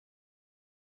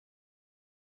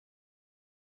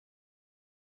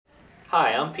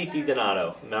Hi, I'm Pete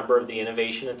DiDonato, member of the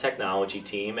Innovation and Technology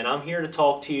team, and I'm here to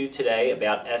talk to you today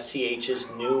about SCH's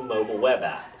new mobile web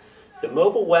app. The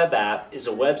mobile web app is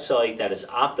a website that is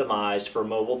optimized for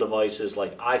mobile devices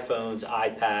like iPhones,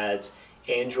 iPads,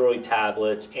 Android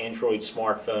tablets, Android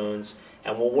smartphones,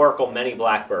 and will work on many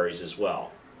Blackberries as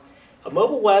well. A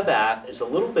mobile web app is a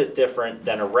little bit different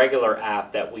than a regular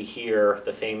app that we hear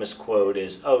the famous quote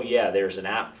is, "Oh yeah, there's an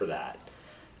app for that."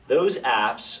 Those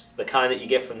apps, the kind that you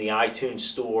get from the iTunes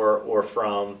Store or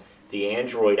from the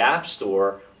Android App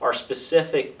Store, are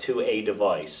specific to a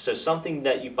device. So something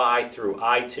that you buy through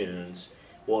iTunes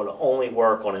will only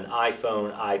work on an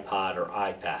iPhone, iPod, or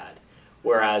iPad,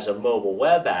 whereas a mobile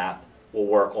web app will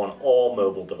work on all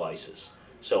mobile devices.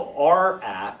 So our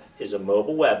app is a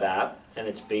mobile web app, and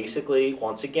it's basically,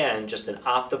 once again, just an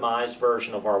optimized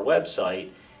version of our website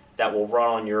that will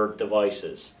run on your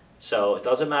devices. So it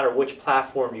doesn't matter which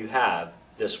platform you have,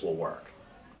 this will work.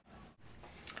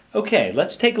 Okay,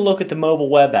 let's take a look at the mobile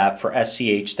web app for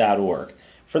SCH.org.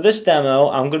 For this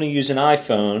demo, I'm going to use an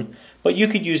iPhone, but you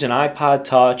could use an iPod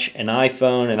Touch, an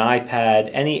iPhone, an iPad,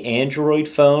 any Android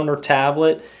phone or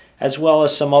tablet, as well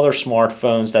as some other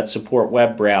smartphones that support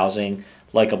web browsing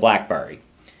like a BlackBerry.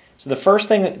 So the first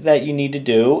thing that you need to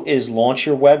do is launch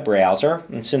your web browser,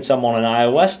 and since I'm on an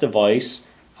iOS device,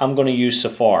 I'm going to use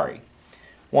Safari.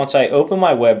 Once I open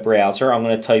my web browser, I'm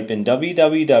going to type in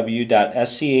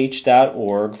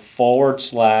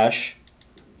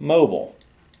www.sch.org/mobile.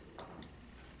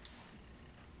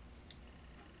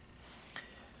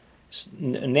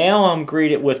 Now I'm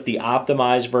greeted with the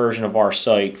optimized version of our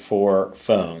site for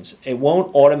phones. It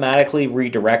won't automatically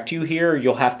redirect you here.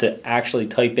 You'll have to actually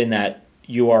type in that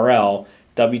URL,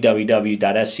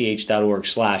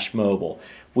 www.sch.org/mobile.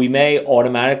 We may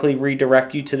automatically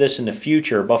redirect you to this in the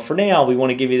future, but for now we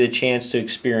want to give you the chance to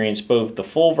experience both the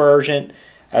full version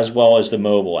as well as the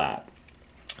mobile app.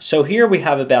 So here we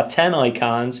have about 10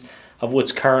 icons of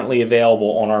what's currently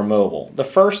available on our mobile. The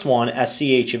first one,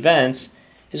 SCH Events,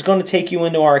 is going to take you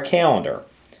into our calendar.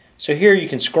 So here you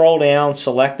can scroll down,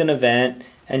 select an event,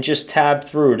 and just tab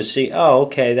through to see, oh,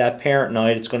 okay, that parent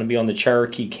night, it's going to be on the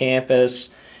Cherokee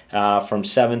campus from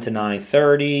 7 to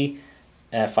 9:30.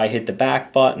 If I hit the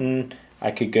back button,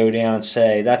 I could go down and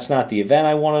say, that's not the event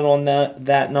I wanted on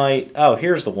that night. Oh,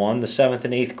 here's the one, the 7th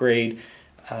and 8th grade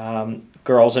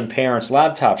Girls and Parents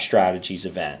Laptop Strategies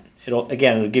event. It'll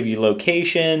give you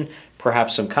location,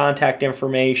 perhaps some contact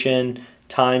information,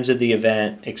 times of the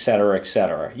event, etc.,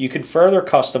 etc. You can further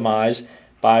customize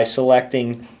by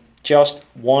selecting just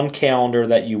one calendar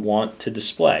that you want to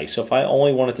display. So if I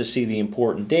only wanted to see the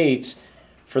important dates,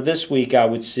 for this week, I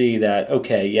would see that,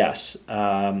 okay, yes,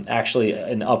 actually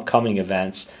in upcoming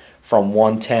events from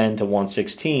 1/10 to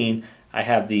 1/16, I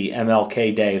have the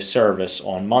MLK Day of Service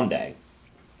on Monday.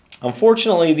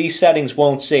 Unfortunately, these settings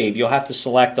won't save. You'll have to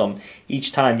select them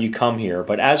each time you come here.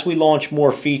 But as we launch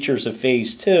more features of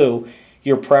Phase 2,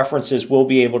 your preferences will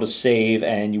be able to save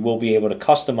and you will be able to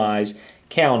customize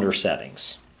calendar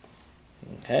settings.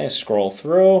 Okay, scroll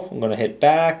through. I'm going to hit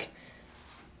back.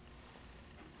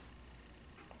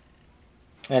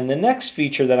 And the next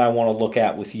feature that I want to look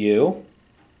at with you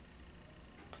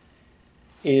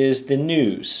is the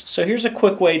news. So here's a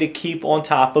quick way to keep on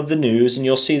top of the news, and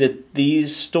you'll see that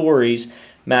these stories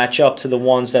match up to the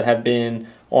ones that have been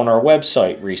on our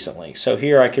website recently. So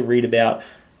here I could read about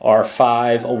our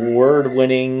 5 awards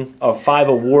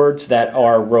that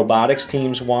our robotics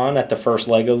teams won at the first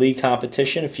LEGO League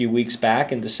competition a few weeks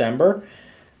back in December.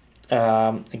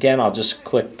 Again, I'll just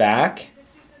click back.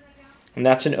 And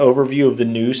that's an overview of the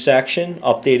news section,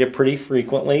 updated pretty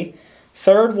frequently.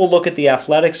 Third, we'll look at the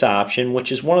athletics option,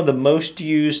 which is one of the most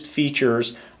used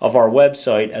features of our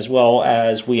website, as well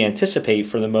as we anticipate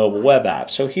for the mobile web app.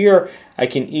 So here, I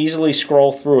can easily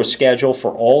scroll through a schedule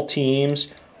for all teams,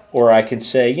 or I can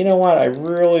say, you know what, I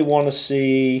really want to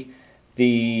see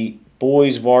the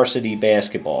boys varsity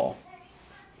basketball.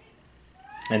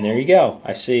 And there you go.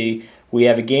 I see we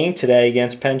have a game today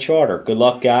against Penn Charter. Good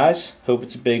luck, guys. Hope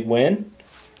it's a big win.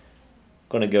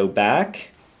 Going to go back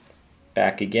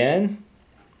again.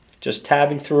 Just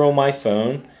tabbing through on my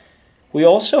phone. We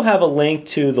also have a link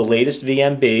to the latest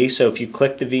VMB, so if you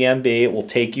click the VMB, it will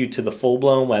take you to the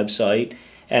full-blown website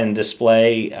and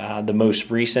display the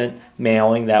most recent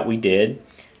mailing that we did.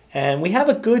 And we have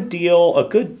a good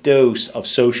dose of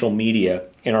social media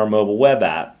in our mobile web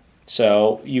app.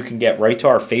 So you can get right to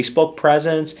our Facebook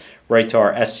presence, right to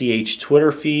our SCH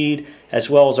Twitter feed, as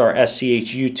well as our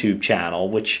SCH YouTube channel,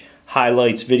 which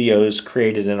highlights videos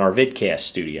created in our vidcast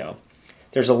studio.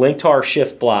 There's a link to our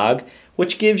Shift blog,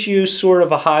 which gives you sort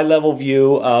of a high-level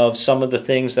view of some of the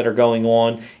things that are going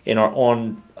on in our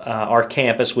our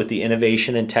campus with the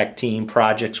innovation and tech team,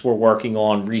 projects we're working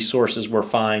on, resources we're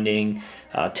finding,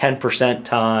 10%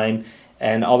 time,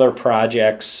 and other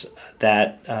projects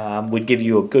that would give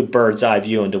you a good bird's eye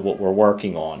view into what we're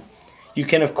working on. You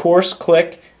can, of course,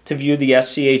 click to view the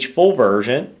SCH full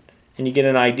version, and you get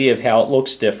an idea of how it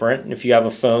looks different. And if you have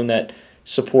a phone that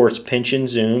supports pinch and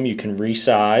zoom, you can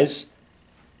resize.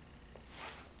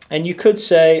 And you could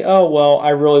say, oh, well, I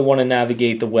really want to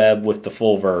navigate the web with the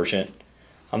full version.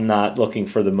 I'm not looking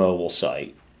for the mobile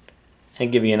site.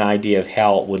 And give you an idea of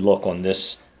how it would look on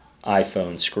this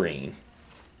iPhone screen.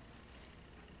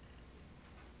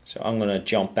 So I'm going to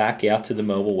jump back out to the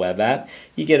mobile web app.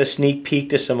 You get a sneak peek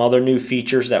to some other new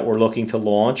features that we're looking to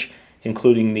launch,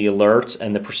 including the alerts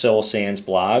and the Priscilla Sands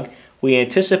blog. We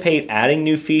anticipate adding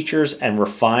new features and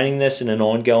refining this in an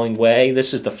ongoing way.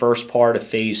 This is the first part of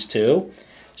Phase 2.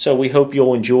 So we hope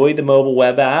you'll enjoy the mobile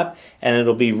web app, and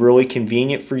it'll be really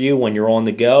convenient for you when you're on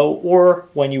the go or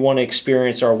when you want to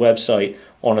experience our website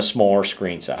on a smaller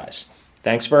screen size.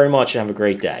 Thanks very much and have a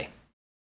great day.